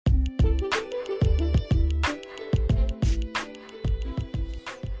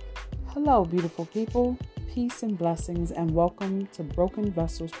Hello, beautiful people. Peace and blessings, and welcome to Broken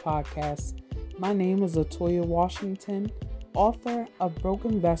Vessels Podcast. My name is Latoya Washington, author of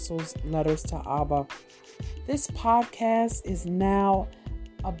Broken Vessels, Letters to Abba. This podcast is now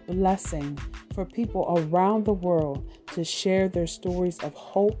a blessing for people around the world to share their stories of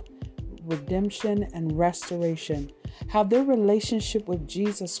hope, redemption, and restoration. How their relationship with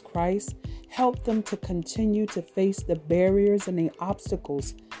Jesus Christ helped them to continue to face the barriers and the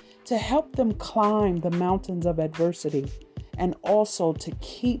obstacles, to help them climb the mountains of adversity, and also to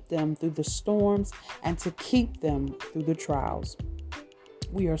keep them through the storms and to keep them through the trials.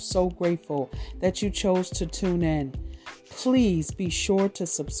 We are so grateful that you chose to tune in. Please be sure to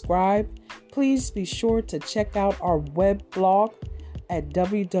subscribe. Please be sure to check out our web blog at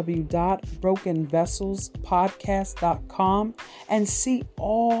www.brokenvesselspodcast.com and see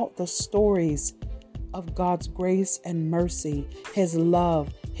all the stories of God's grace and mercy, His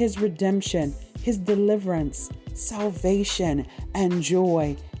love, His redemption, His deliverance, salvation, and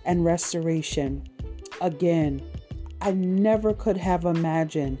joy and restoration. Again, I never could have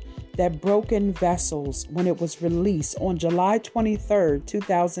imagined that Broken Vessels, when it was released on July 23rd,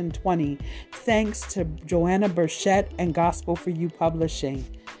 2020, thanks to Joanna Burchett and Gospel for You Publishing,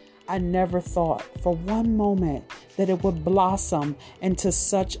 I never thought for one moment that it would blossom into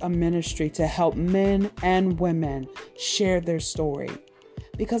such a ministry to help men and women share their story.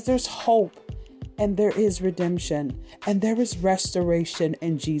 Because there's hope, and there is redemption, and there is restoration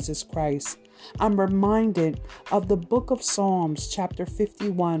in Jesus Christ. I'm reminded of the book of Psalms, chapter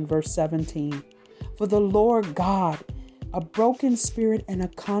 51, verse 17. For the Lord God, a broken spirit and a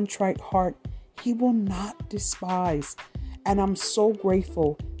contrite heart, He will not despise. And I'm so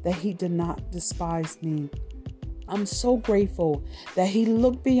grateful that He did not despise me. I'm so grateful that He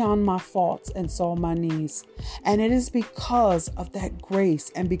looked beyond my faults and saw my needs. And it is because of that grace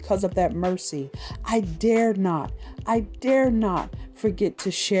and because of that mercy, I dare not forget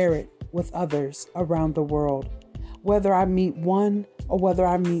to share it with others around the world. Whether I meet one or whether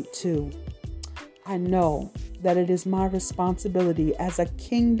I meet two, I know that it is my responsibility as a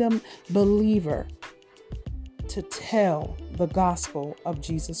kingdom believer to tell the gospel of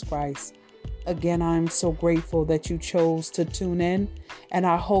Jesus Christ. Again, I'm so grateful that you chose to tune in, and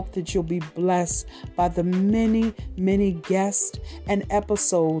I hope that you'll be blessed by the many, many guests and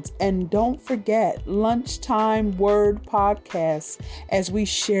episodes. And don't forget Lunchtime Word Podcast as we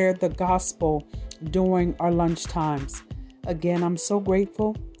share the gospel during our lunch times. Again, I'm so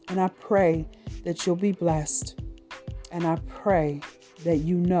grateful, and I pray that you'll be blessed. And I pray that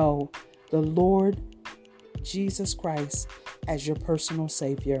you know the Lord Jesus Christ as your personal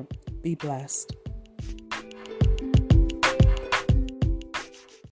Savior. Be blessed.